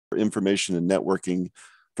information and networking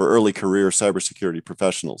for early career cybersecurity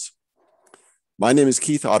professionals. My name is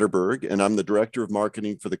Keith Otterberg, and I'm the Director of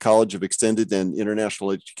Marketing for the College of Extended and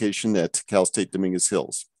International Education at Cal State Dominguez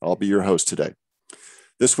Hills. I'll be your host today.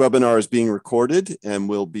 This webinar is being recorded and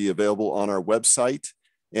will be available on our website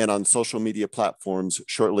and on social media platforms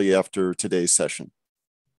shortly after today's session.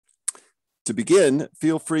 To begin,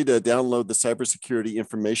 feel free to download the Cybersecurity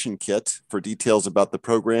Information Kit for details about the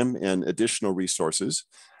program and additional resources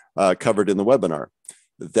covered in the webinar.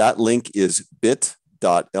 That link is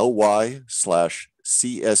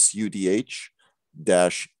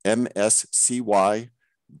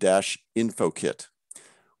bit.ly/CSUDH-MSCY-InfoKit.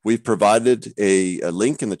 We've provided a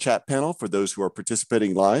link in the chat panel for those who are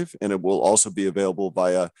participating live, and it will also be available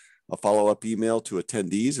via a follow-up email to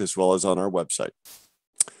attendees as well as on our website.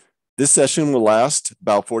 This session will last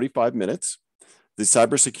about 45 minutes. The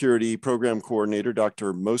Cybersecurity Program Coordinator,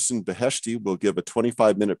 Dr. Mohsen Beheshti, will give a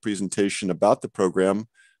 25-minute presentation about the program,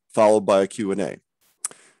 followed by a Q&A.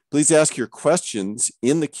 Please ask your questions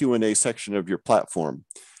in the Q&A section of your platform.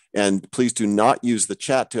 And please do not use the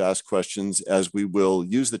chat to ask questions, as we will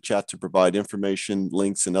use the chat to provide information,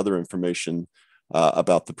 links, and other information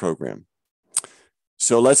about the program.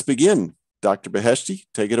 So let's begin. Dr. Beheshti,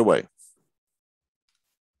 take it away.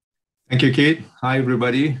 Thank you, Kate. Hi,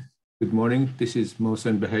 everybody. Good morning. This is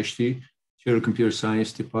Mohsen Beheshti, Chair of Computer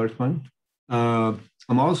Science Department. I'm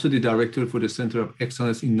also the Director for the Center of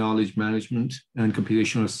Excellence in Knowledge Management and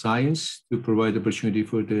Computational Science, to provide opportunity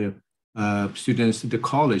for the students at the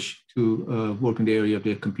college to work in the area of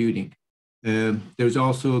the computing. There's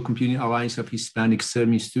also a Computing Alliance of Hispanic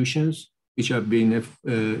Serving Institutions, which have been,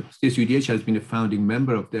 CSUDH has been a founding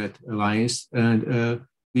member of that alliance. And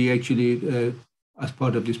we actually, as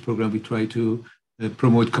part of this program, we try to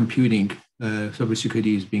promote computing.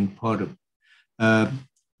 Cybersecurity is being part of.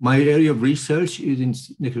 My area of research is in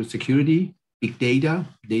network security, big data,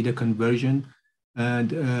 data conversion, and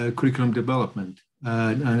curriculum development.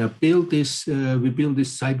 And I built this, we built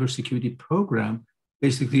this cybersecurity program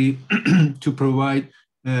basically to provide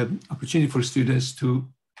opportunity for students to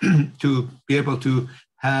be able to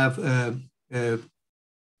have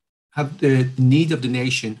the need of the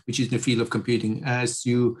nation, which is the field of computing. As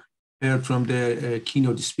you heard from the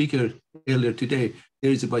keynote speaker earlier today,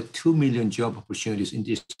 there is about 2 million job opportunities in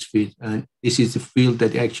this field. And this is the field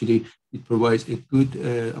that actually it provides a good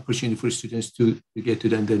opportunity for students to get to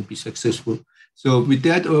that and then be successful. So with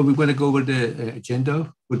that, we're going to go over the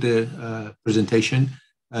agenda for the presentation.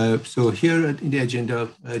 So here in the agenda,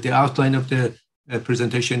 the outline of the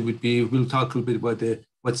presentation would be, we'll talk a little bit about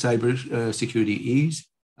what cyber security is.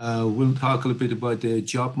 We'll talk a little bit about the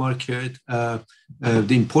job market, the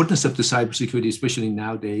importance of the cybersecurity, especially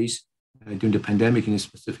nowadays during the pandemic, and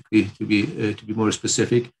specifically to be more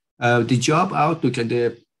specific, the job outlook and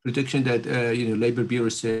the projection that Labor Bureau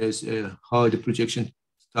says, how the projection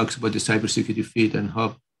talks about the cybersecurity field and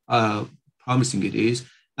how promising it is.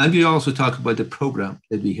 And we also talk about the program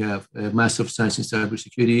that we have, Master of Science in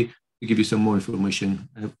Cybersecurity, to give you some more information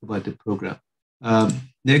about the program.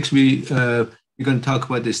 Next, we're going to talk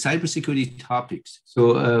about the cybersecurity topics.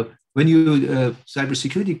 So when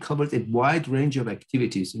cybersecurity covers a wide range of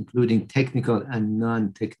activities, including technical and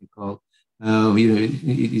non-technical.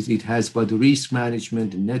 It has about the risk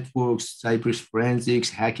management, the networks, cyber forensics,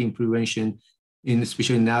 hacking prevention.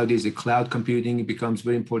 Especially nowadays, the cloud computing becomes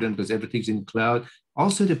very important because everything's in cloud.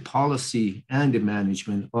 Also, the policy and the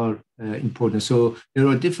management are important. So there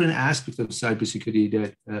are different aspects of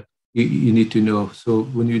cybersecurity that you need to know. So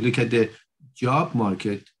when you look at the job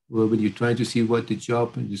market, when you're trying to see what the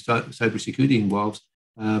job and the cybersecurity involves,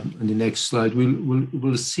 on the next slide,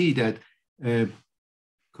 we'll see that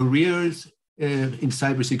careers in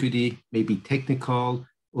cybersecurity may be technical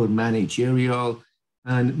or managerial,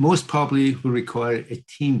 and most probably will require a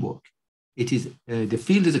teamwork. It is the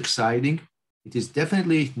field is exciting. It is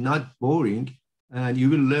definitely not boring, and you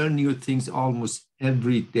will learn new things almost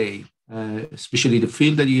every day. Especially the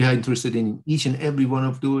field that you are interested in, each and every one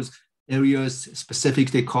of those areas, specific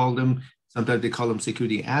they call them. Sometimes they call them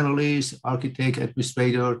security analyst, architect,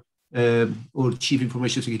 administrator, or chief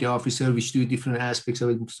information security officer, which do different aspects of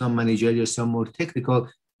it. Some managerial, some more technical.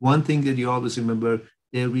 One thing that you always remember: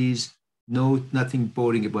 there is nothing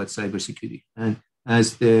boring about cybersecurity. And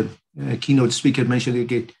as the keynote speaker mentioned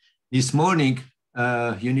again this morning,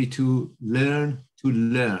 you need to learn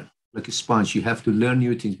like a sponge. You have to learn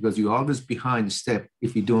new things because you're always behind a step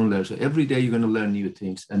if you don't learn. So every day you're going to learn new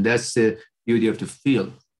things. And that's the beauty of the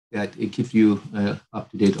field, that it keeps you up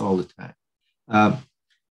to date all the time.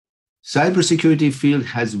 Cybersecurity field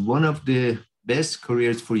has one of the best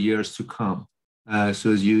careers for years to come.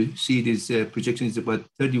 So as you see, this projection is about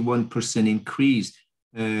 31% increase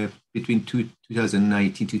between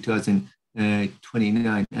 2019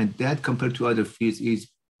 2029, and that compared to other fields is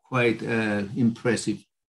quite impressive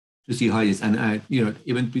to see how it is. And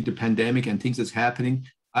even with the pandemic and things that's happening,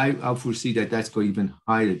 I foresee that that's going even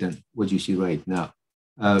higher than what you see right now.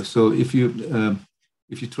 So if you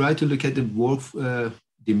try to look at the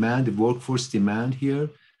demand, the workforce demand here,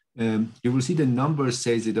 you will see the number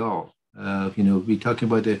says it all. We're talking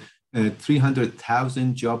about the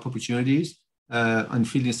 300,000 job opportunities on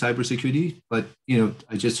field in cybersecurity. But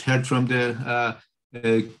I just heard from the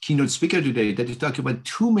keynote speaker today that is talking about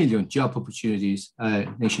 2 million job opportunities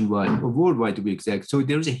nationwide or worldwide to be exact. So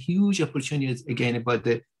there's a huge opportunity again about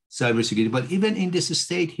the cybersecurity. But even in this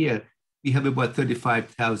state here, we have about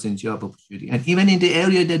 35,000 job opportunity. And even in the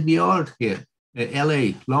area that we are here,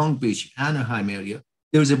 LA, Long Beach, Anaheim area,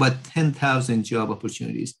 there's about 10,000 job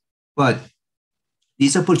opportunities. But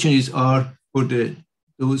these opportunities are for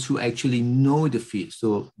those who actually know the field.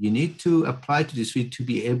 So you need to apply to this field to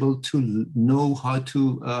be able to know how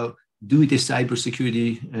to do the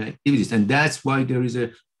cybersecurity activities. And that's why there is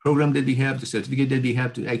a program that we have, the certificate that we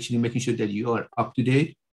have to actually making sure that you are up to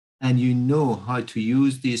date and you know how to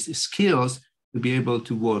use these skills to be able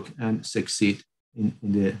to work and succeed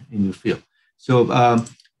in your field. So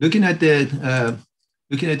looking at the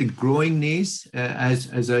growing needs,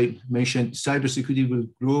 as I mentioned, cybersecurity will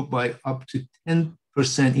grow by up to 10%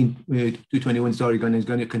 in 2021. It's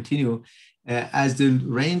going to continue as the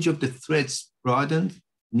range of the threats broaden,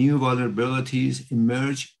 new vulnerabilities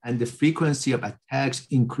emerge, and the frequency of attacks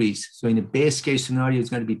increase. So in a best case scenario, it's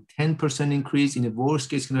going to be 10% increase. In a worst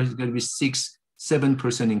case scenario, it's going to be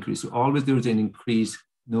 6-7% increase. So always there is an increase,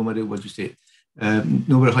 no matter what you say,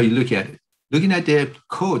 no matter how you look at it. Looking at the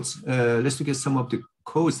codes, let's look at some of the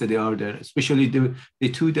codes that are there, especially the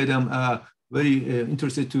two that I'm very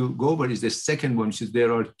interested to go over is the second one, which is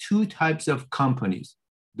there are two types of companies,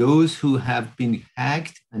 those who have been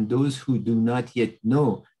hacked and those who do not yet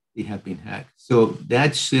know they have been hacked. So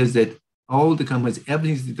that says that all the companies,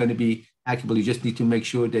 everything is going to be hackable. You just need to make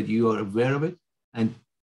sure that you are aware of it and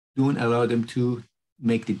don't allow them to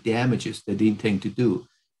make the damages that they intend to do.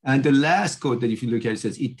 And the last code that if you look at it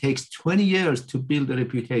says it takes 20 years to build a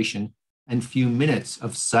reputation and few minutes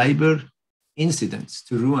of cyber incidents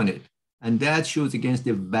to ruin it. And that shows against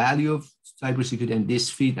the value of cybersecurity and this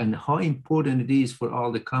field and how important it is for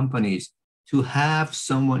all the companies to have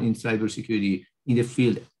someone in cybersecurity in the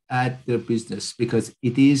field at their business, because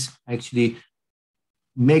it is actually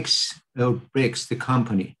makes or breaks the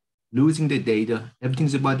company. Losing the data,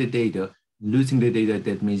 everything's about the data. Losing the data,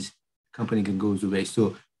 that means the company can go away.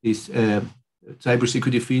 So this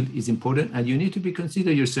cybersecurity field is important, and you need to be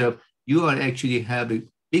consider yourself. You are actually have a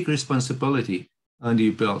big responsibility under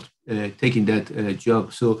your belt, taking that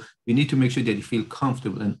job. So you need to make sure that you feel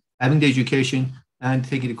comfortable and having the education and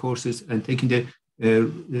taking the courses and taking the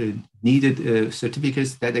needed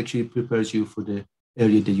certificates that actually prepares you for the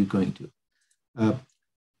area that you're going to.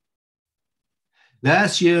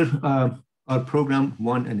 Last year, our program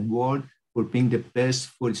won an award for being the best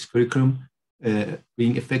for its curriculum,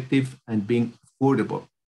 being effective and being affordable.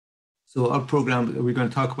 So our program, we're going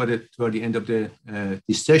to talk about it toward the end of this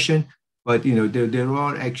session, but there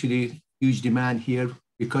are actually huge demand here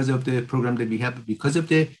because of the program that we have, because of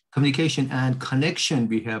the communication and connection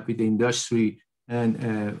we have with the industry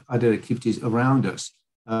and other activities around us.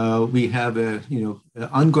 We have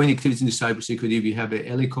ongoing activities in the cybersecurity. We have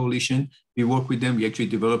a LA coalition. We work with them. We actually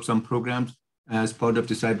develop some programs as part of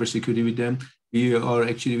the cybersecurity with them. We are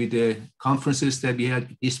actually with the conferences that we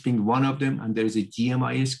had, this being one of them, and there is a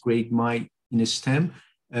GMIS, Great Mind in STEM,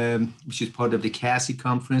 which is part of the CASI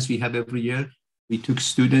conference we have every year. We took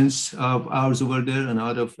students of ours over there, and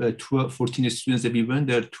out of 14 students that we went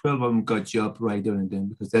there, 12 of them got job right there and then,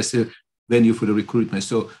 because that's a venue for the recruitment.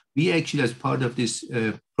 So we actually, as part of this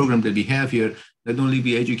program that we have here, not only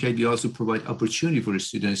we educate, we also provide opportunity for the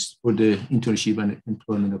students for the internship and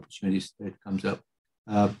employment opportunities that comes up.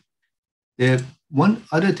 The one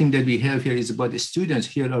other thing that we have here is about the students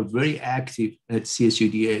here are very active at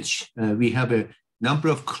CSUDH. We have a number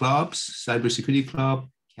of clubs, cybersecurity club,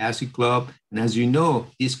 CASI club, and as you know,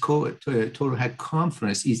 this torohack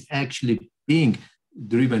conference is actually being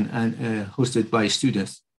driven and hosted by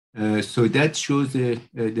students. So that shows the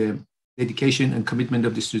dedication and commitment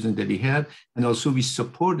of the students that we have, and also we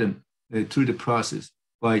support them through the process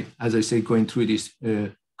by, as I say, going through these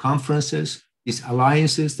conferences, these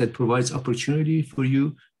alliances that provides opportunity for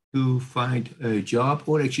you to find a job,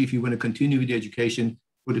 or actually if you want to continue with the education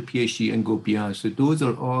for the PhD and go beyond. So those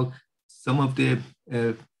are all some of the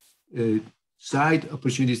side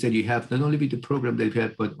opportunities that you have, not only with the program that you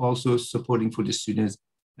have, but also supporting for the students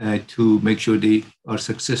to make sure they are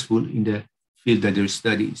successful in the field that they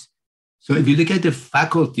studies. So if you look at the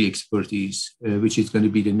faculty expertise, which is going to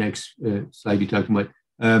be the next slide we're talking about,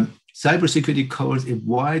 cybersecurity covers a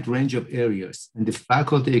wide range of areas, and the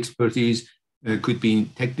faculty expertise could be in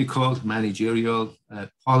technical, managerial,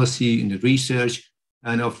 policy, in the research,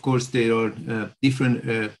 and of course there are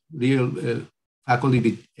different real faculty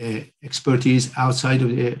with expertise outside of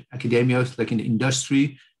the academia, like in the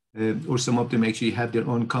industry, or some of them actually have their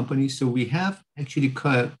own companies. So we have actually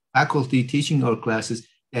faculty teaching our classes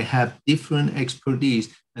that have different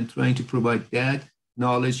expertise and trying to provide that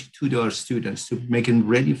knowledge to our students to make them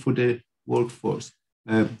ready for the workforce.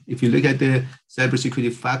 If you look at the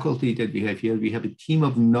cybersecurity faculty that we have here, we have a team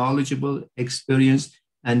of knowledgeable, experienced,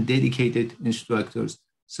 and dedicated instructors.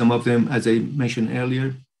 Some of them, as I mentioned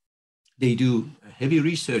earlier, they do heavy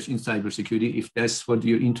research in cybersecurity. If that's what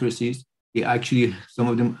your interest is, they actually, some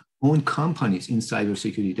of them own companies in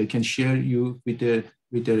cybersecurity that can share you with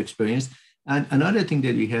their experience. And another thing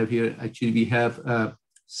that we have here, actually, we have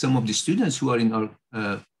some of the students who are in our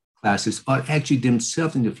classes are actually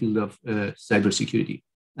themselves in the field of cybersecurity.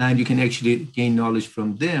 And you can actually gain knowledge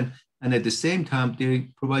from them. And at the same time, they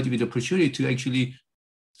provide you with the opportunity to actually,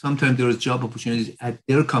 sometimes there is job opportunities at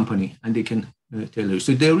their company and they can tell you.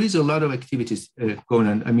 So there is a lot of activities going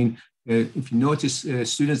on. I mean, if you notice,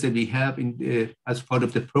 students that we have as part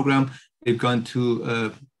of the program, they've gone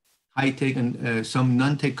to high-tech and some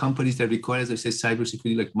non-tech companies that require, as I said,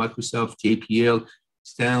 cybersecurity, like Microsoft, JPL,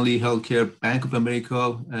 Stanley Healthcare, Bank of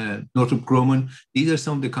America, Northrop Grumman. These are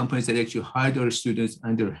some of the companies that actually hired our students,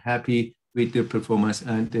 and they're happy with their performance,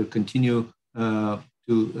 and they continue to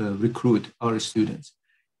recruit our students.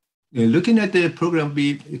 Looking at the program,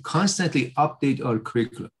 we constantly update our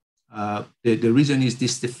curriculum. The reason is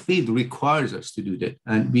the field requires us to do that.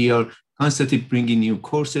 And we are constantly bringing new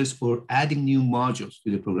courses or adding new modules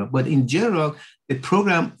to the program. But in general, the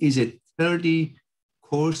program is a 30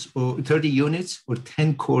 course or 30 units or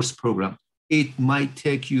 10 course program. It might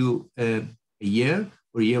take you a year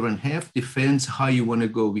or a year and a half, depends how you want to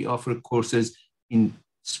go. We offer courses in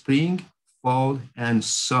spring, fall, and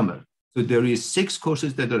summer. So there is 6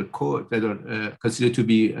 courses that are considered to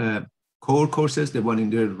be core courses, the one in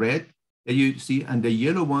the red that you see, and the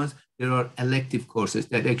yellow ones, there are elective courses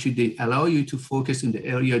that actually they allow you to focus in the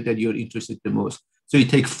area that you're interested the most. So you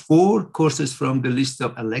take 4 courses from the list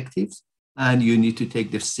of electives, and you need to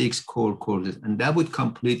take the 6 core courses, and that would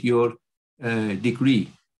complete your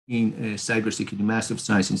degree in cybersecurity, Master of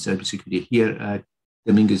Science in Cybersecurity here at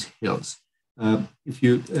Dominguez Hills. If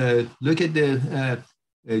you look at the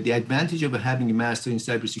advantage of having a master in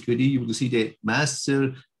cybersecurity, you will see the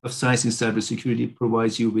Master of Science in Cybersecurity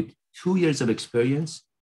provides you with 2 years of experience,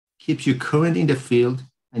 keeps you current in the field,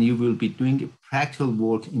 and you will be doing practical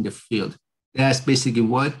work in the field. That's basically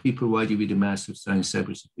what we provide you with the Master of Science in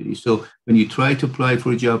Cybersecurity. So when you try to apply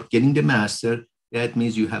for a job, getting the master, that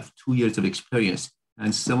means you have 2 years of experience.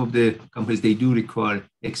 And some of the companies, they do require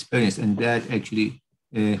experience, and that actually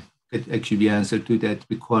could actually be answered to that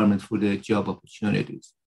requirement for the job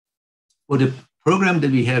opportunities. For the program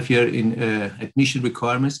that we have here in admission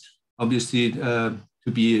requirements, obviously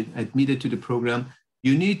to be admitted to the program,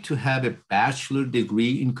 you need to have a bachelor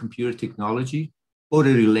degree in computer technology or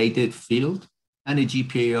a related field and a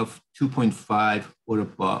GPA of 2.5 or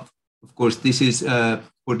above. Of course, this is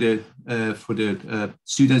for the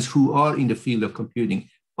students who are in the field of computing.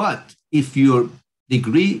 But if your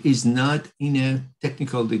degree is not in a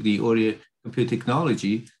technical degree or a computer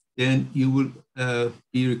technology, then you will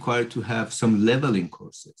be required to have some leveling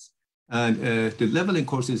courses. And the leveling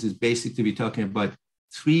courses is basically we're talking about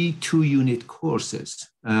 3 2-unit courses.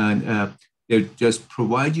 And they just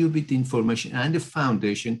provide you with the information and the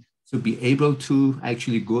foundation to be able to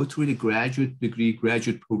actually go through the graduate degree,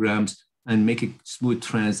 graduate programs, and make a smooth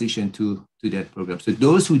transition to that program. So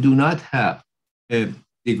those who do not have a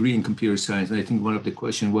degree in computer science, and I think one of the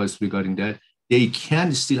questions was regarding that, they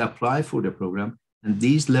can still apply for the program. And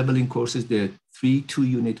these leveling courses, the 3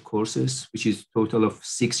 2-unit courses, which is total of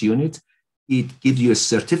 6 units, it gives you a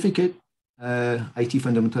certificate, IT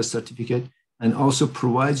fundamental certificate, and also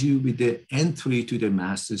provides you with the entry to the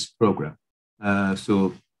master's program.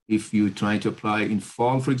 So if you try to apply in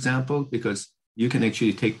fall, for example, because you can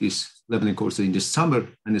actually take this leveling course in the summer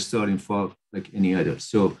and start in fall like any other.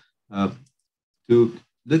 So to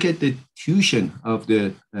look at the tuition of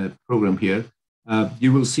the program here,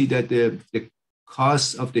 you will see that the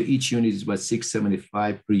cost of each unit is about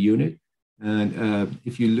 $675 per unit. And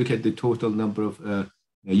if you look at the total number of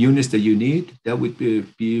units that you need, that would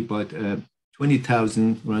be about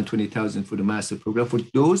 20,000, around 20,000 for the master program. For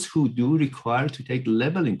those who do require to take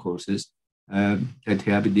leveling courses that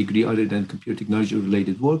have a degree other than computer technology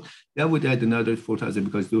related work, that would add another 4,000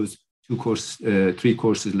 because those three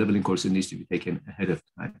courses, leveling courses needs to be taken ahead of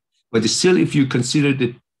time. But still, if you consider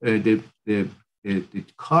the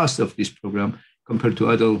cost of this program compared to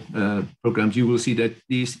other programs, you will see that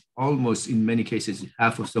these almost in many cases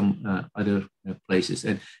half of some other places.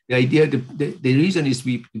 And the idea, the reason is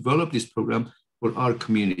we developed this program for our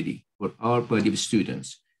community, for our body of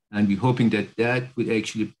students. And we're hoping that that would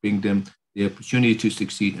actually bring them the opportunity to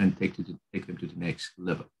succeed and take them to the next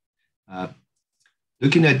level.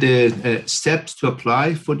 Looking at the steps to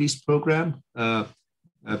apply for this program,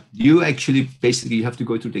 you actually basically have to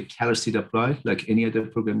go to the CalState apply, like any other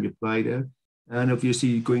program you apply there. And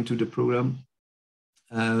obviously going through the program,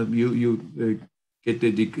 you get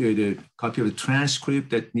the copy of the transcript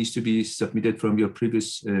that needs to be submitted from your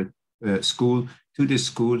previous school to the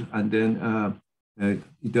school. And then it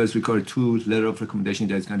does require 2 letters of recommendation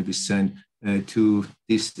that's going to be sent to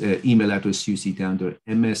this email address you see down there,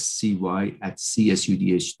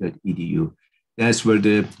 mscy@csudh.edu. That's where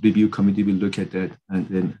the review committee will look at that and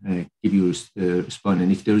then give you a response.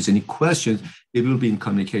 And if there is any questions, they will be in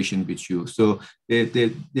communication with you. So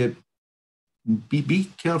be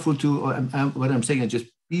careful to, what I'm saying, just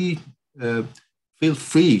feel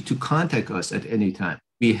free to contact us at any time.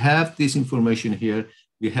 We have this information here.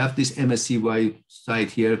 We have this MSCY site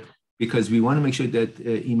here because we want to make sure that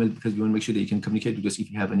email, because we want to make sure that you can communicate with us. If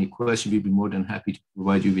you have any question, we'll be more than happy to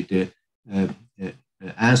provide you with the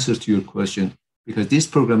answers to your question, because this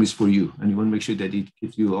program is for you and you want to make sure that it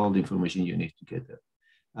gives you all the information you need to get there.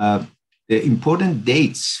 The important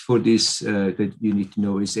dates for this that you need to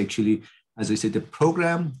know is actually, as I said, the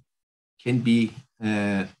program can be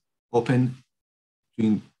open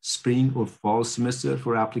during spring or fall semester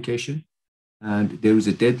for application. And there is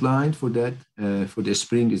a deadline for that. For the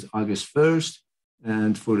spring is August 1st.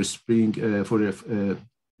 And for the spring,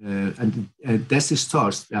 and that's the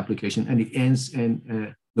starts the application and it ends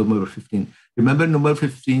in November 15. Remember, November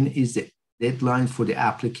 15 is the deadline for the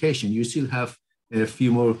application. You still have a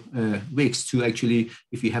few more weeks to actually,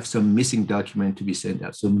 if you have some missing document to be sent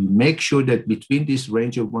out. So we make sure that between this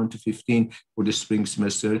range of 1 to 15 for the spring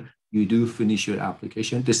semester, you do finish your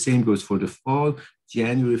application. The same goes for the fall.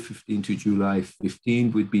 January 15 to July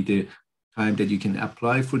 15 would be the time that you can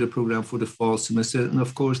apply for the program for the fall semester. And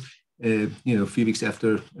of course, a few weeks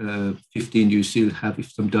after 15, you still have,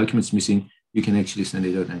 if some documents missing, you can actually send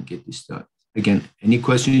it out and get this done. Again, any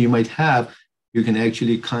question you might have, you can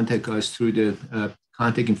actually contact us through the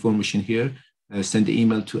contact information here. Send the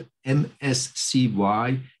email to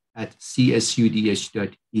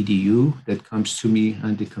mscy@csudh.edu. That comes to me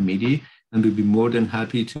and the committee, and we'll be more than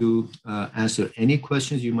happy to answer any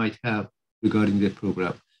questions you might have regarding the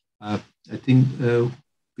program. I think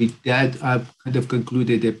with that, I've kind of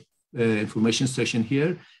concluded the information session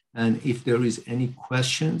here. And if there is any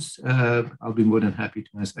questions, I'll be more than happy to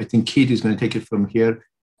answer. I think Kate is going to take it from here,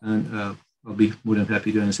 and I'll be more than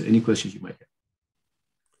happy to answer any questions you might have.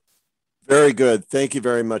 Very good. Thank you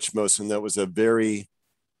very much, Mohsen. That was a very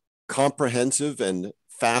comprehensive and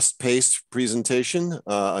fast-paced presentation.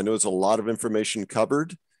 I know it's a lot of information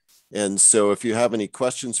covered. And so if you have any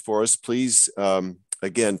questions for us, please,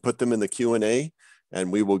 again, put them in the Q&A,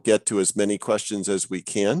 and we will get to as many questions as we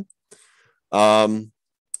can.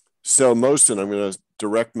 So Mohsen, I'm going to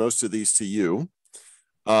direct most of these to you.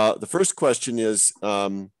 The first question is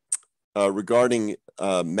regarding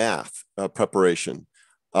math preparation.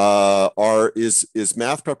 Is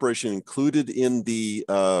math preparation included in the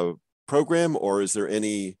program, or is there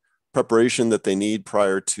any preparation that they need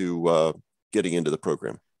prior to getting into the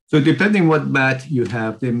program? So depending what math you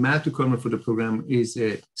have, the math requirement for the program is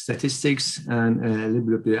statistics and a little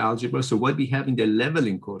bit of the algebra. So what we have in the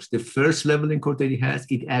leveling course, the first leveling course that it has,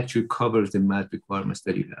 it actually covers the math requirements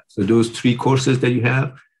that you have. So those 3 courses that you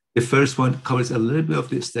have, the first one covers a little bit of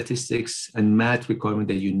the statistics and math requirement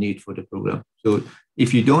that you need for the program. So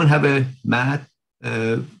if you don't have a math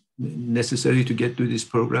necessary to get to this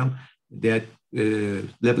program, that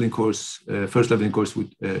leveling course, first leveling course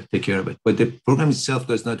would take care of it. But the program itself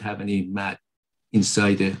does not have any math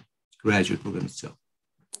inside the graduate program itself.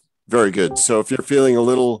 Very good. So if you're feeling a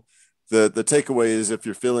little, the takeaway is if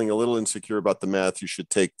you're feeling a little insecure about the math, you should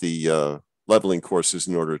take the leveling courses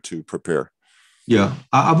in order to prepare. Yeah,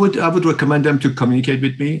 I would recommend them to communicate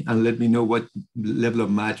with me and let me know what level of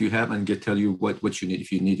math you have and tell you what you need,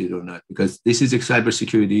 if you need it or not, because this is a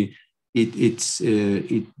cybersecurity. It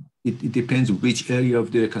it depends which area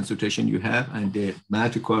of the concentration you have, and the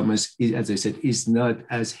math requirements, as I said, is not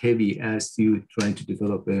as heavy as you trying to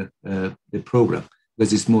develop the program,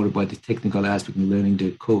 because it's more about the technical aspect and learning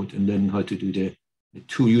the code and learning how to do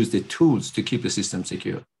to use the tools to keep the system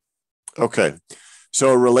secure. Okay. So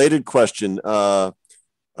a related question, what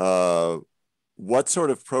sort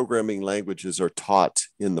of programming languages are taught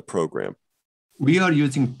in the program? We are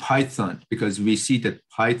using Python because we see that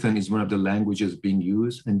Python is one of the languages being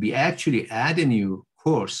used. And we actually add a new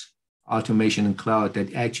course, automation and cloud,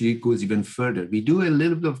 that actually goes even further. We do a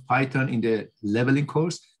little bit of Python in the leveling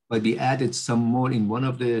course, but we added some more in one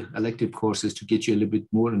of the elective courses to get you a little bit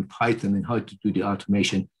more in Python and how to do the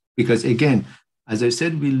automation. Because again, as I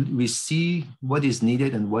said, we see what is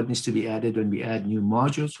needed and what needs to be added when we add new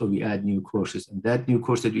modules or we add new courses. And that new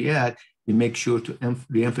course that we add, we make sure to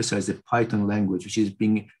re-emphasize the Python language, which is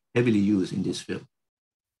being heavily used in this field.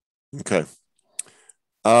 Okay.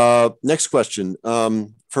 Next question.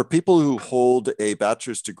 For people who hold a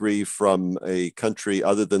bachelor's degree from a country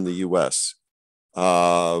other than the US,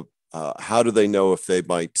 how do they know if they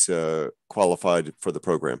might qualify for the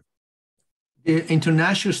program? The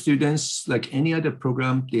international students, like any other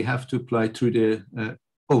program, they have to apply through the,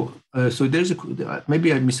 so there's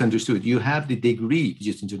maybe I misunderstood. You have the degree, which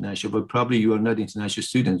is international, but probably you are not international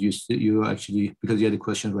students. You actually, because you had a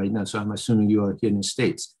question right now, so I'm assuming you are here in the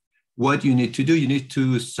States. What you need to do, you need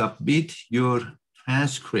to submit your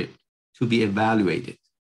transcript to be evaluated.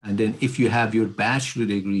 And then if you have your bachelor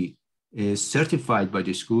degree certified by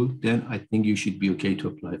the school, then I think you should be okay to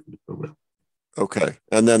apply for the program. Okay.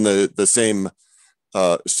 And then the same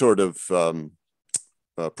sort of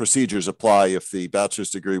procedures apply if the bachelor's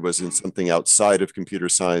degree was in something outside of computer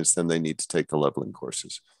science, then they need to take the leveling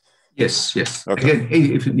courses. Yes, yes. Okay.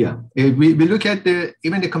 Again, if we look at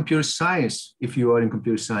even the computer science, if you are in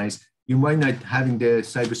computer science, you might not having the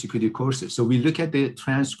cybersecurity courses. So we look at the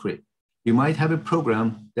transcript. You might have a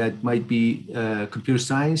program that might be computer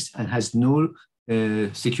science and has no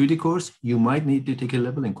security course. You might need to take a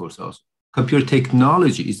leveling course also. Computer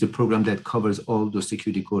technology is the program that covers all those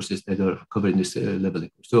security courses that are covered in this leveling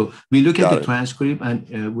course. So we look at the transcript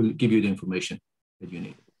and we'll give you the information that you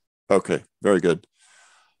need. Okay, very good.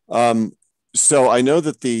 So I know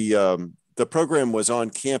that the program was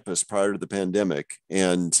on campus prior to the pandemic,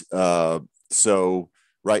 and so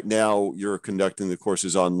right now you're conducting the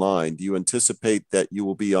courses online. Do you anticipate that you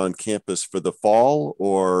will be on campus for the fall,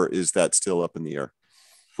 or is that still up in the air?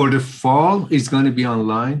 For the fall, it's going to be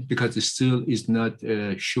online because it still is not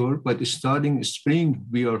sure. But starting spring,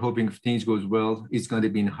 we are hoping if things goes well, it's going to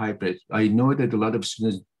be in hybrid. I know that a lot of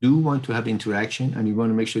students do want to have interaction, and we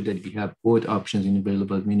want to make sure that we have both options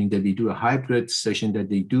available, meaning that we do a hybrid session, that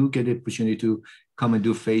they do get the opportunity to come and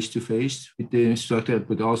do face-to-face with the instructor.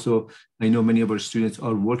 But also, I know many of our students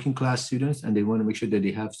are working class students, and they want to make sure that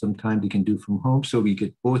they have some time they can do from home. So we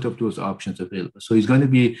get both of those options available. So it's going to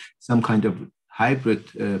be some kind of hybrid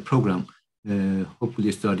program,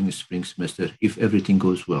 hopefully starting the spring semester, if everything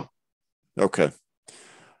goes well. Okay.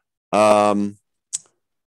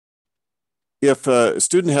 If a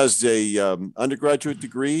student has a undergraduate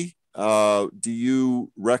degree, do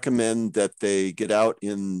you recommend that they get out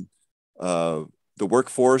in the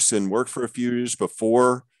workforce and work for a few years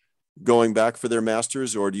before going back for their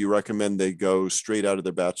master's, or do you recommend they go straight out of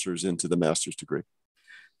their bachelor's into the master's degree?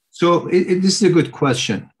 So this is a good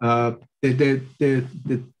question. The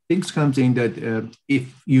things comes in that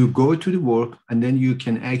if you go to the work and then you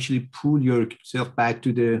can actually pull yourself back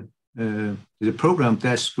to the program,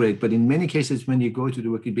 that's great. But in many cases, when you go to the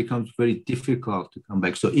work, it becomes very difficult to come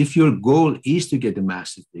back. So if your goal is to get a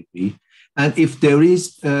master's degree, and if there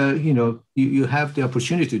is, you have the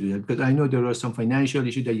opportunity to do that, because I know there are some financial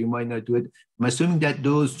issues that you might not do it. I'm assuming that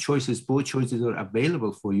both choices are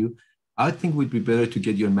available for you. I think it would be better to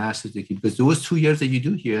get your master's degree, because those 2 years that you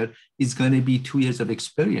do here is going to be 2 years of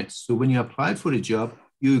experience. So when you apply for a job,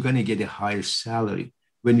 you're going to get a higher salary.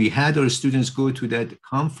 When we had our students go to that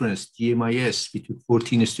conference, GMIS, we took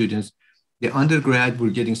 14 students. The undergrad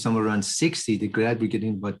were getting somewhere around 60. The grad were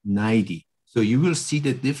getting about 90. So you will see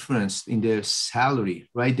the difference in their salary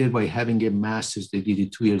right there by having a master's degree, the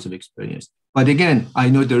 2 years of experience. But again, I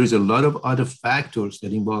know there is a lot of other factors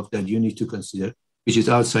that involve that you need to consider, which is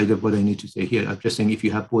outside of what I need to say here. I'm just saying if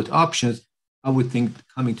you have both options, I would think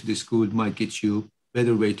coming to the school might get you a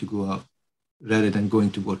better way to go out rather than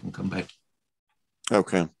going to work and come back.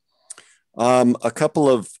 Okay. A couple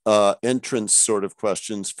of entrance sort of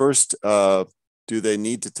questions. First, do they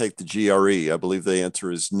need to take the GRE? I believe the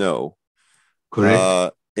answer is no.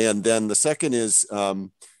 Correct. And then the second is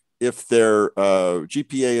if their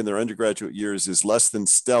GPA in their undergraduate years is less than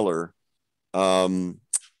stellar,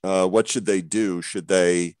 what should they do? Should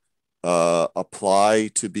they apply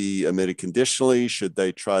to be admitted conditionally? Should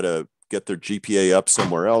they try to get their GPA up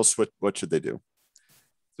somewhere else? What should they do?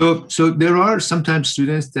 So there are sometimes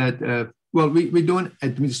students that, we don't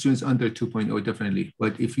admit students under 2.0 definitely,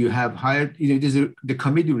 but if you have hired, the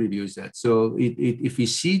committee reviews that. So if we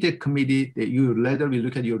see the committee, your letter, we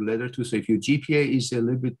look at your letter too. So if your GPA is a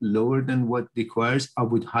little bit lower than what requires, I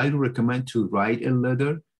would highly recommend to write a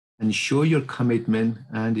letter and show your commitment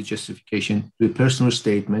and the justification to a personal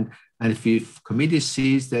statement. And if committee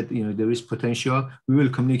sees that there is potential, we will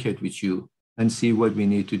communicate with you and see what we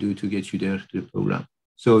need to do to get you there to the program.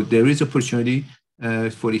 So there is opportunity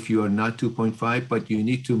for if you are not 2.5, but you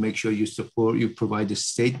need to make sure you provide a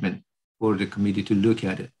statement for the committee to look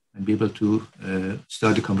at it and be able to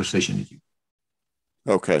start the conversation with you.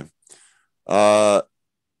 Okay.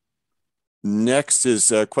 Next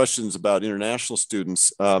is questions about international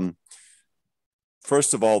students.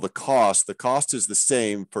 First of all, the cost. The cost is the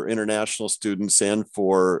same for international students and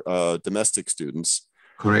for domestic students.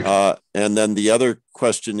 Correct. And then the other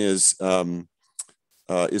question is the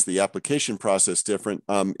application process different?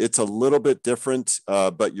 It's a little bit different,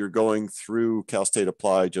 but you're going through Cal State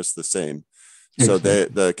Apply just the same. So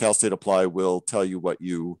the Cal State Apply will tell you what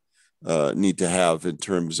you need to have in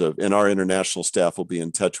terms of, and our international staff will be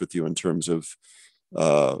in touch with you in terms of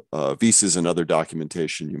visas and other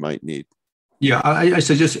documentation you might need. Yeah, I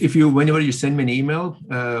suggest whenever you send me an email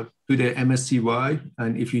to the MSCY,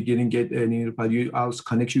 and if you didn't get any reply, I'll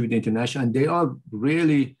connect you with the international, and they are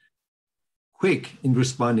really quick in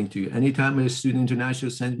responding to you. Anytime a student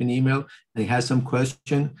international sends me an email and he has some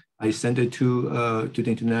question, I send it to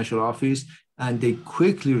the international office, and they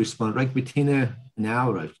quickly respond, right within an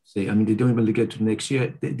hour, I would say. I mean, they don't even get to the next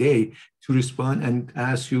day to respond and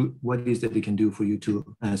ask you what it is that they can do for you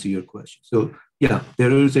to answer your question. So yeah,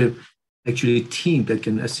 there is actually a team that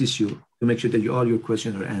can assist you to make sure that all your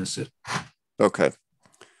questions are answered. Okay.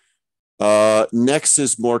 Next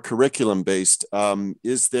is more curriculum based.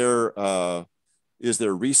 Is there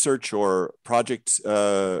research or project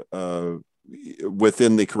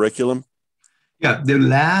within the curriculum? Yeah, the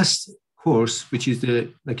last course, which is a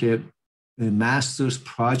master's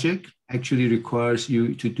project, actually requires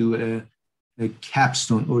you to do a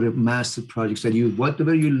capstone or a master project that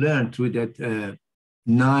whatever you learn through that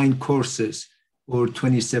 9 courses or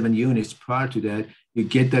 27 units prior to that, you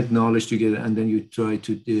get that knowledge together and then you try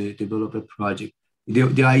to develop a project.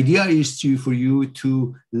 The idea is for you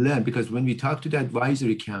to learn, because when we talk to the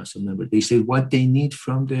advisory council member, they say what they need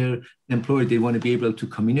from their employer. They want to be able to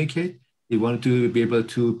communicate, they want to be able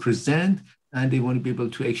to present, and they want to be able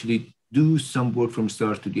to actually do some work from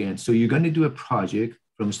start to the end. So you're going to do a project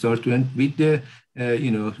from start to end with the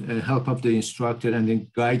help of the instructor and the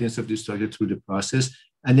guidance of the instructor through the process.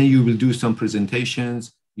 And then you will do some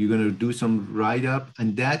presentations, you're going to do some write-up,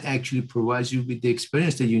 and that actually provides you with the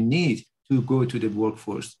experience that you need to go to the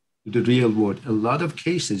workforce, to the real world. A lot of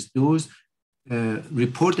cases, those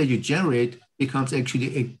report that you generate becomes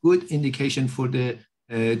actually a good indication for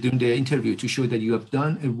during the interview to show that you have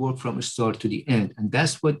done a work from start to the end. And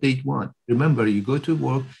that's what they want. Remember, you go to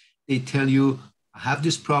work, they tell you, I have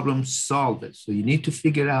this problem, solve it. So you need to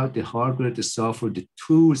figure out the hardware, the software, the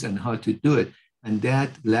tools, and how to do it. And that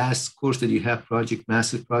last course that you have,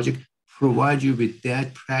 massive project, provide you with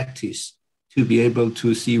that practice to be able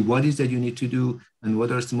to see what is that you need to do and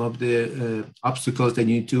what are some of the obstacles that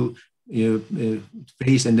you need to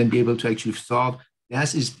face, and then be able to actually solve.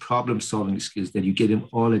 That is problem-solving skills that you get them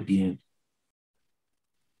all at the end.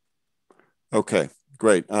 Okay,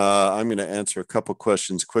 great. I'm going to answer a couple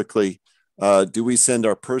questions quickly. Do we send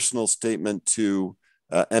our personal statement to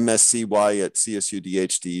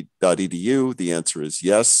mscy@csudh.edu? The answer is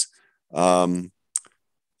yes. What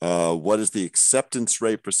is the acceptance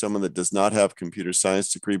rate for someone that does not have a computer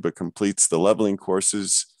science degree but completes the leveling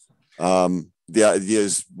courses? The idea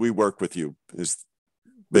is we work with you. Is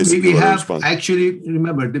basically we have actually,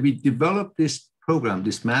 remember that we developed this program,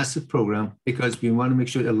 this massive program, because we want to make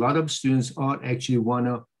sure a lot of students are actually want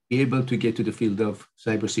to be able to get to the field of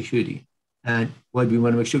cybersecurity. And what we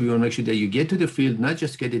want to make sure that you get to the field, not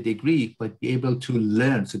just get a degree, but be able to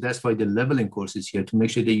learn. So that's why the leveling course is here, to make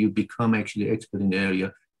sure that you become actually expert in the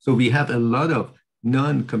area. So we have a lot of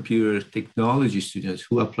non-computer technology students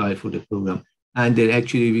who apply for the program, and they're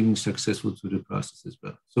actually being successful through the process as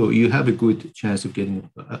well. So you have a good chance of getting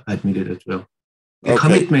admitted as well. The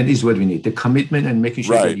commitment is what we need, the commitment and making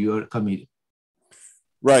sure that you are committed.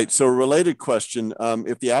 Right. So a related question,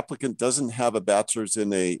 if the applicant doesn't have a bachelor's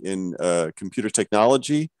in computer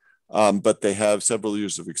technology, but they have several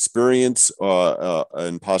years of experience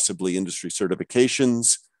and possibly industry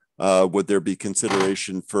certifications, would there be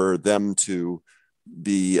consideration for them to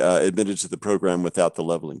be admitted to the program without the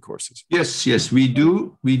leveling courses? Yes, we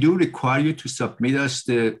do. We do require you to submit us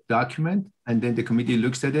the document, and then the committee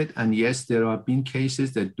looks at it. And yes, there have been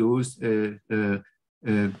cases that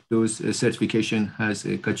those certification has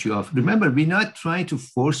cut you off. Remember, we're not trying to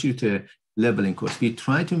force you to leveling course. We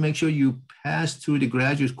try to make sure you pass through the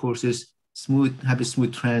graduate courses have a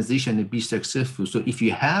smooth transition and be successful. So if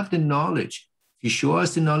you have the knowledge, if you show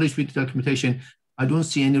us the knowledge with the documentation, I don't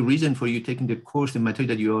see any reason for you taking the course, the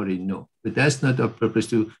material that you already know. But that's not our purpose,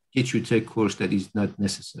 to get you to take a course that is not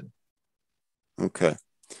necessary. Okay.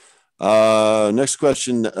 Next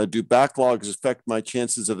question. Do backlogs affect my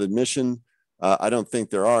chances of admission? I don't think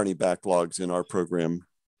there are any backlogs in our program.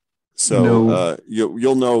 So no.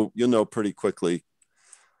 You'll know pretty quickly.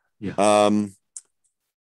 Yeah.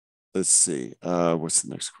 Let's see. What's the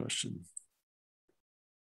next question?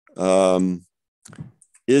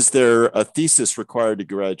 Is there a thesis required to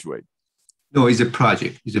graduate? No, it's a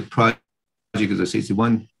project. It's a project, as I say. It's a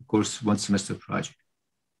one semester project.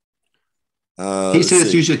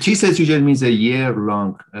 Thesis usually means a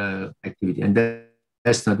year-long activity, and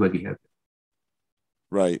that's not what we have.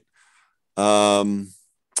 Right.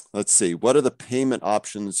 Let's see. What are the payment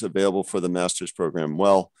options available for the master's program?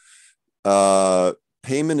 Well,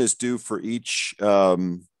 payment is due for each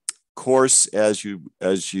course as you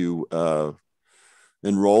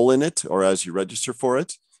enroll in it or as you register for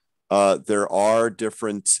it. There are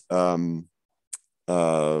different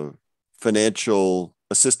financial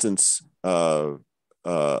assistance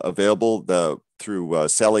available through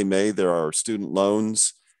Sallie Mae. There are student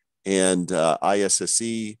loans, and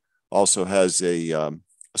ISSE also has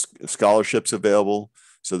scholarships available.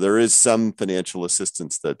 So there is some financial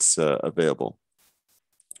assistance that's available.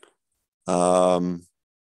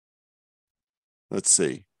 Let's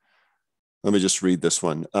see. Let me just read this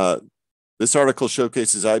one. This article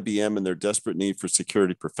showcases IBM and their desperate need for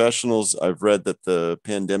security professionals. I've read that the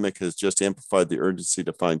pandemic has just amplified the urgency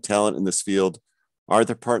to find talent in this field. Are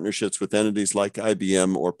there partnerships with entities like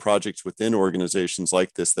IBM or projects within organizations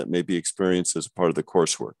like this that may be experienced as part of the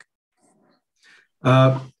coursework?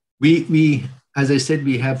 We, as I said,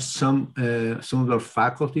 we have some of our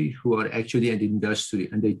faculty who are actually in the industry,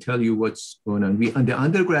 and they tell you what's going on. On the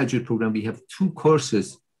undergraduate program, we have 2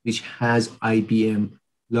 courses which has IBM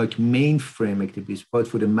like mainframe activities. But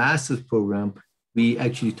for the master's program, we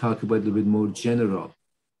actually talk about a little bit more general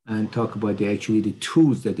and talk about the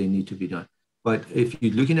tools that they need to be done. But if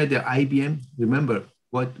you're looking at the IBM, remember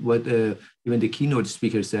what even the keynote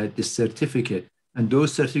speaker said, the certificate. And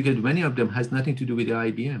those certificates, many of them has nothing to do with the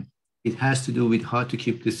IBM. It has to do with how to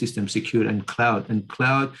keep the system secure and cloud. And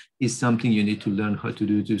cloud is something you need to learn how to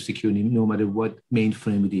do to secure no matter what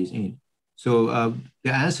mainframe it is in. So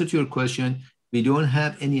the answer to your question, we don't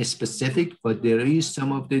have any specific, but there is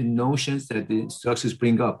some of the notions that the instructors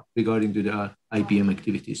bring up regarding to the IBM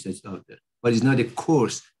activities that's out there. But it's not a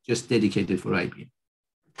course just dedicated for IBM.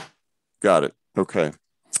 Got it. Okay.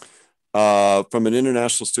 From an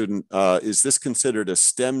international student, is this considered a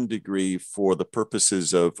STEM degree for the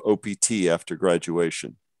purposes of OPT after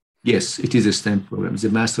graduation? Yes, it is a STEM program. It's a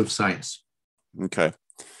Master of Science. Okay.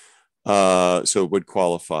 So it would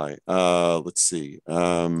qualify. Let's see.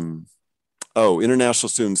 International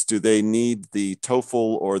students, do they need the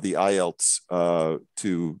TOEFL or the IELTS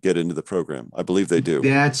to get into the program? I believe they do.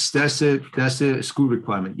 That's a school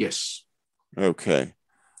requirement. Yes. Okay.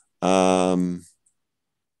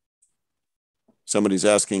 Somebody's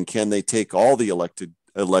asking, can they take all the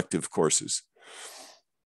elective courses?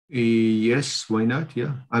 Yes, why not?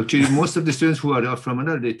 Yeah. Actually, most of the students who are from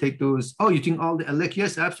another, they take those. Oh, you think all the elect?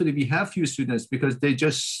 Yes, absolutely. We have few students because they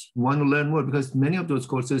just want to learn more, because many of those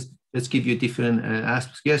courses just give you different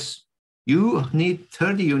aspects. Yes, you need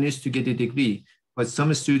 30 units to get a degree, but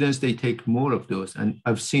some students, they take more of those. And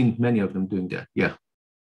I've seen many of them doing that. Yeah.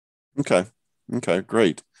 Okay. Okay,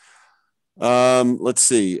 great. Let's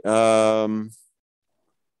see.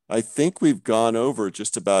 I think we've gone over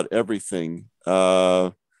just about everything.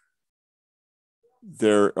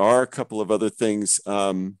 There are a couple of other things.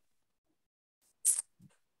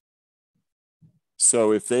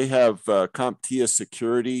 So if they have CompTIA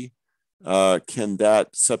security, can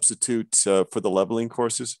that substitute for the leveling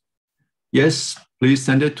courses? Yes, please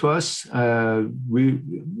send it to us. We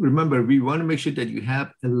want to make sure that you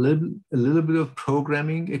have a little bit of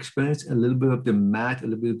programming experience, a little bit of the math, a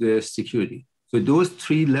little bit of the security. So those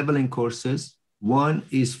 3 leveling courses, one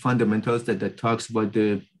is fundamentals that talks about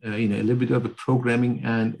the a little bit of the programming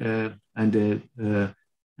and the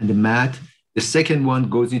math. The second one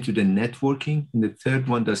goes into the networking, and the third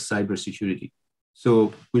one does cybersecurity.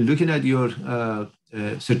 So we're looking at your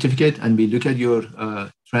certificate, and we look at your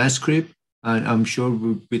transcript. And I'm sure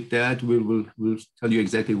with that, we'll tell you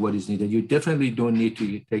exactly what is needed. You definitely don't need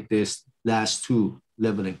to take this last two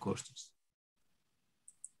leveling courses.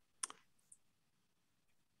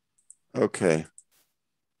 Okay.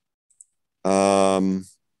 We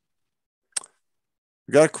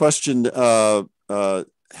got a question.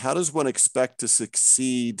 How does one expect to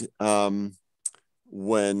succeed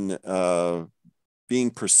when being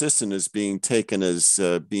persistent is being taken as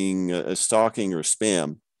being a stalking or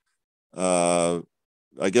spam?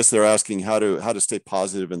 I guess they're asking how to stay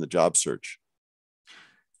positive in the job search.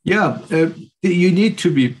 Yeah, you need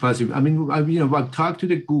to be positive. I mean, I've talked to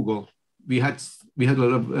the Google. We had a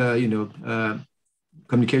lot of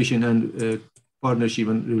communication and partnership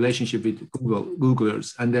and relationship with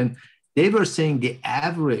Googlers, and then they were saying the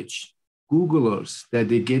average Googlers that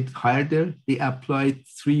they get hired there, they apply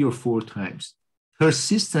 3 or 4 times.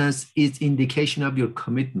 Persistence is indication of your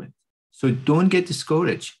commitment. So don't get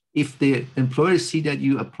discouraged. If the employers see that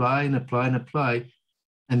you apply and apply and apply,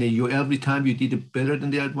 and then every time you did it better than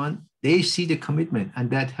the other one, they see the commitment, and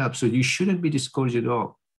that helps. So you shouldn't be discouraged at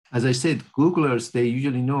all. As I said, Googlers, they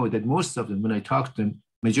usually know that most of them, when I talk to them,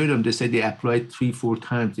 majority of them, they say they applied 3, 4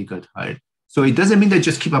 times they got hired. So it doesn't mean they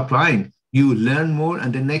just keep applying. You learn more,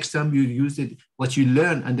 and the next time you use it, what you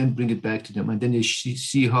learn, and then bring it back to them, and then they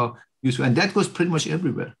see how useful. And that goes pretty much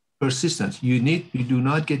everywhere. Persistence. You do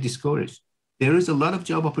not get discouraged. There is a lot of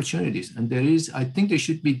job opportunities, and I think there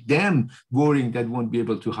should be them worrying that won't be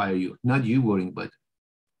able to hire you, not you worrying about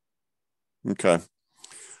it. Okay.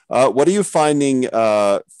 What are you finding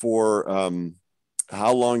for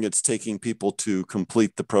how long it's taking people to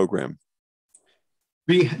complete the program?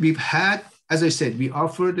 We've had, as I said, we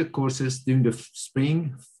offer the courses during the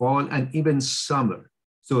spring, fall, and even summer.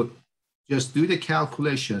 So just do the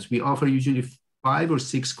calculations. We offer usually 5 or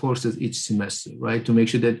 6 courses each semester, right? To make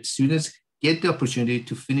sure that students get the opportunity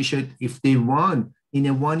to finish it if they want in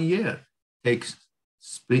a 1 year. Take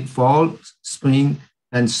spring, fall, spring,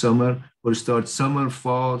 and summer, or start summer,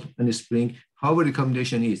 fall, and spring, however the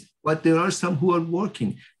combination is. But there are some who are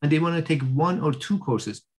working and they want to take 1 or 2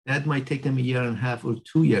 courses. That might take them 1.5 years or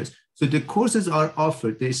 2 years. So the courses are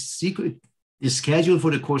offered. The schedule for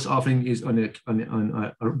the course offering is on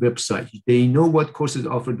our website. They know what courses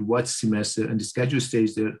offered what semester, and the schedule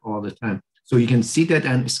stays there all the time. So you can see that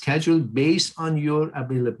and schedule based on your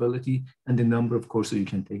availability and the number of courses you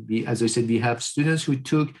can take. As I said, we have students who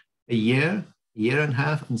took 1 year, 1.5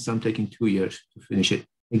 years, and some taking 2 years to finish it.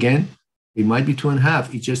 Again, it might be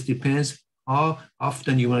 2.5. It just depends how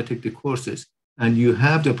often you want to take the courses, and you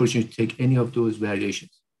have the opportunity to take any of those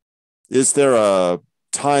variations. Is there a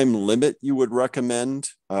time limit you would recommend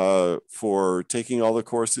for taking all the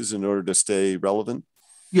courses in order to stay relevant?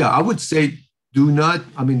 Yeah, I would say do not,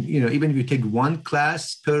 even if you take 1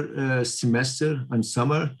 class per semester on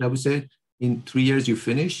summer, I would say in 3 years you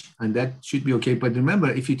finish, and that should be okay. But remember,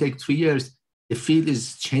 if you take 3 years, the field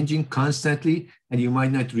is changing constantly, and you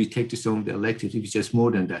might not retake to some of the electives if it's just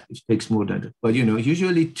more than that. It takes more than that. But,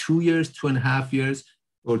 usually 2 years, 2.5 years,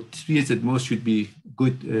 or 3 years at most should be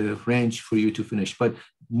good range for you to finish. But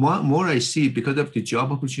more I see, because of the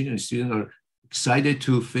job opportunity, students are excited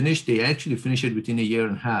to finish. They actually finish it within 1.5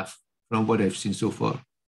 years from what I've seen so far.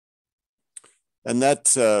 And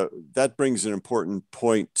that brings an important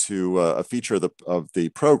point to a feature of the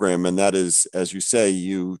program, and that is, as you say,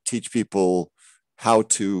 you teach people how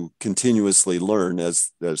to continuously learn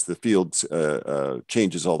as the field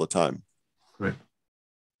changes all the time. Correct.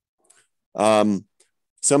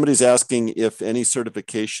 Somebody's asking if any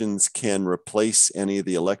certifications can replace any of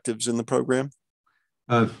the electives in the program.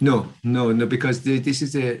 No, because this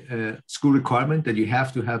is a school requirement that you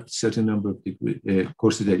have to have a certain number of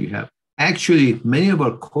courses that you have. Actually, many of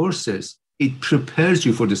our courses, it prepares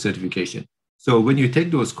you for the certification. So when you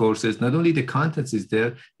take those courses, not only the contents is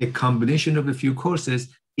there, a combination of a few courses,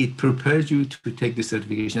 it prepares you to take the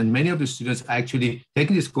certification. And many of the students actually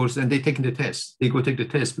taking this course and they're taking the test. They go take the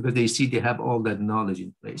test because they see they have all that knowledge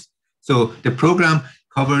in place. So the program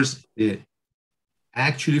covers the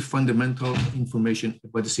actually fundamental information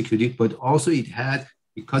about the security, but also it had,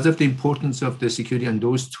 because of the importance of the security and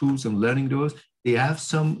those tools and learning those, they have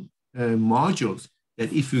some modules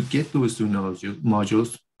that if you get those 2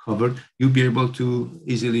 modules covered, you'll be able to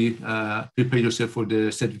easily prepare yourself for the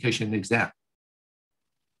certification exam.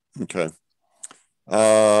 Okay.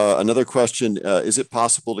 Another question, is it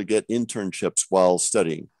possible to get internships while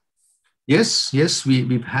studying? Yes,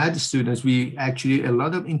 we've had students. We actually, a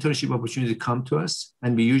lot of internship opportunities come to us,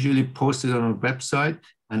 and we usually post it on our website,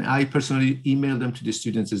 and I personally email them to the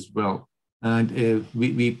students as well. And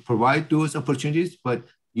we provide those opportunities, but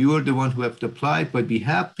you are the one who have to apply, but we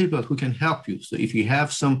have people who can help you. So if you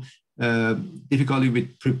have some difficulty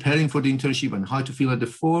with preparing for the internship and how to fill out the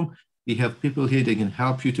form, we have people here that can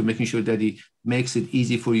help you to making sure that it makes it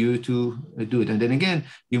easy for you to do it. And then again,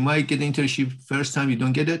 you might get an internship first time, you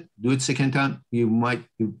don't get it, do it second time, you're most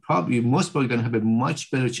probably gonna have a much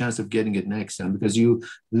better chance of getting it next time because you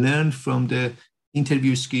learn from the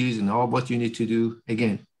interview skills and all what you need to do.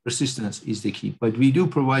 Again, persistence is the key, but we do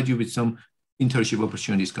provide you with some internship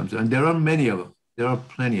opportunities comes, and there are many of them. There are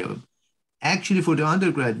plenty of them. Actually, for the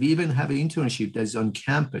undergrad, we even have an internship that's on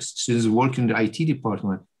campus. Students work in the IT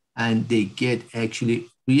department, and they get actually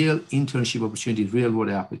real internship opportunities, real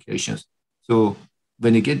world applications. So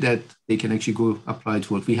when they get that, they can actually go apply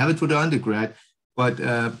to work. We have it for the undergrad, but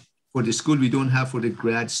for the school, we don't have for the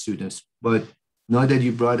grad students. But now that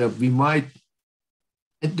you brought up, we might,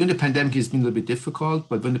 during the pandemic, it's been a little bit difficult,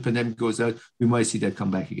 but when the pandemic goes out, we might see that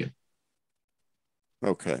come back again.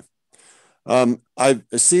 Okay. I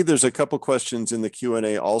see there's a couple questions in the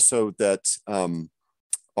Q&A also that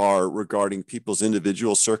are regarding people's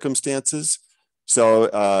individual circumstances. So,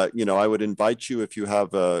 I would invite you if you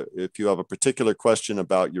have a particular question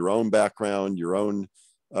about your own background, your own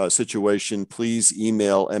situation, please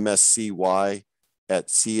email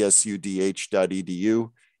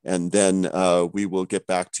mscy@csudh.edu, and then we will get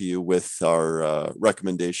back to you with our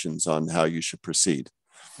recommendations on how you should proceed.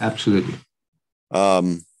 Absolutely.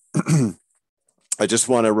 I just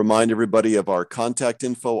want to remind everybody of our contact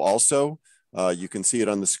info also. You can see it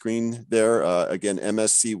on the screen there. Again,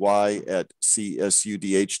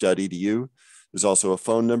 mscy@csudh.edu. There's also a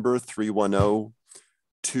phone number,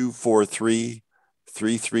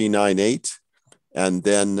 310-243-3398. And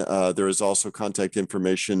then there is also contact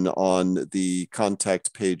information on the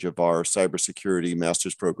contact page of our cybersecurity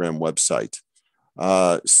master's program website.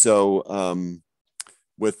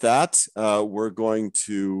 With that, we're going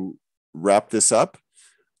to wrap this up.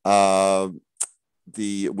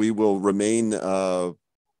 We will remain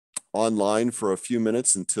online for a few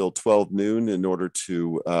minutes until 12 noon in order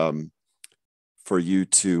to for you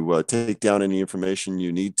to take down any information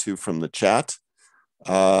you need to from the chat.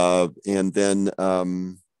 And then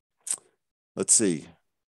let's see,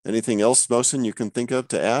 anything else, Mohsen, you can think of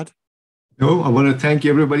to add? No, I want to thank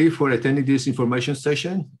everybody for attending this information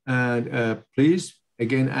session. And please,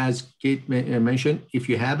 again, as Kate mentioned, if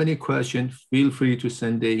you have any question, feel free to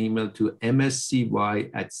send the email to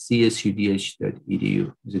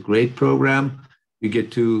mscy@csudh.edu. It's a great program. You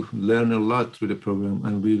get to learn a lot through the program,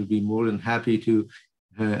 and we'll be more than happy to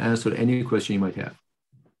answer any question you might have.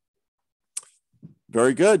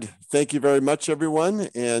 Very good. Thank you very much, everyone,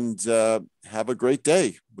 and have a great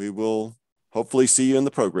day. We will hopefully see you in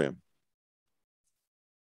the program.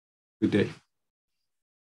 Good day.